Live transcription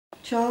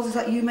Charles, is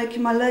that you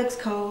making my legs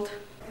cold?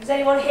 Is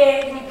anyone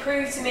here? Can you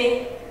prove to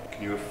me?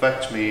 Can you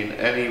affect me in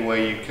any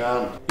way you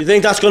can? You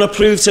think that's going to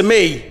prove to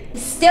me?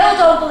 Still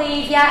don't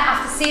believe you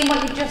after seeing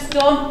what you've just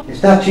done. Is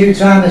that you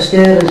trying to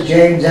scare us,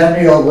 James,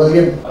 Henry or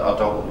William? I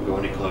don't want to go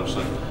any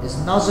closer. Is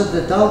Nozza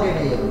the dog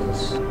in here with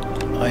us?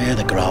 I hear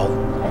the growl.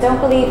 I don't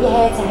believe you're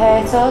here to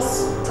hurt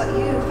us. Is that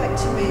you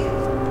affecting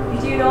me?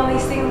 If you're doing all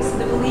these things to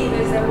the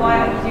believers, then why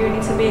aren't you doing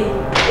it to me?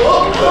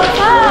 What the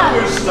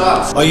fuck was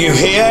that? Are you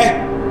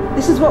here?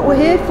 This is what we're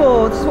here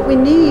for. This is what we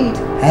need.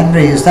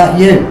 Henry, is that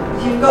you?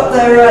 You've got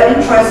their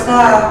interest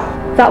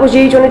now. If that was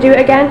you, do you want to do it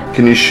again?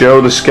 Can you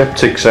show the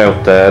skeptics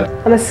out there?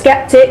 I'm a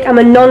skeptic, I'm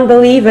a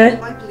non-believer.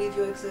 I believe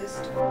you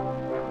exist.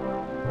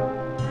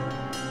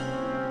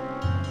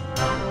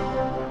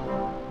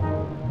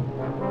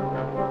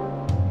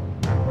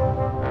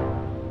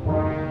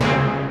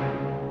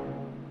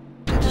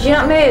 Did you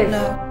not move?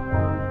 No.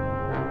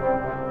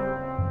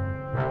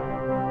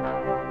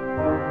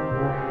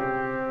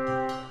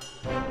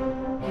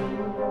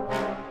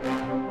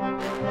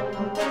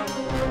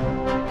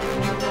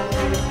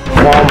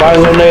 Come on,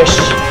 bang on this.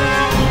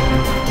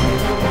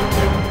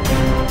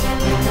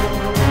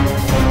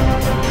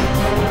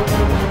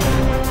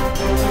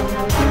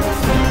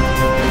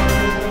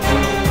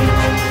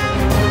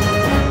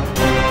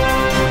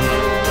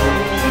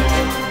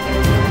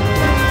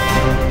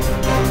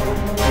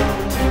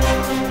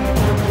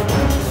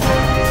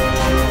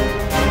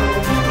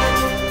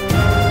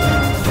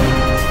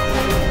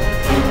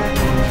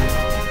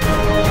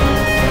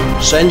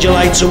 Send your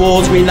light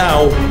towards me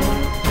now.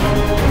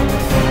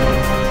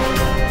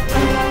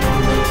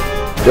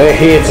 We're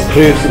here to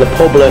prove to the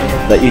public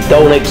that you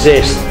don't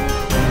exist.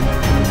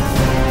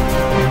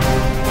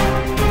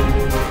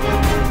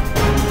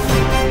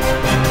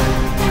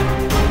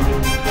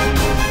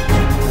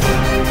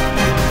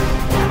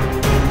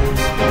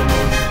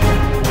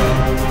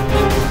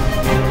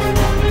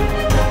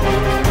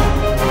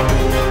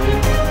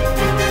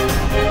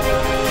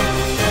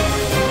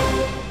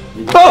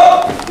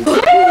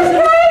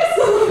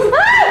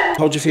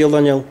 How'd you feel,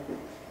 Daniel?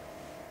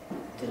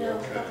 I don't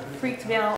know, that freaked me out.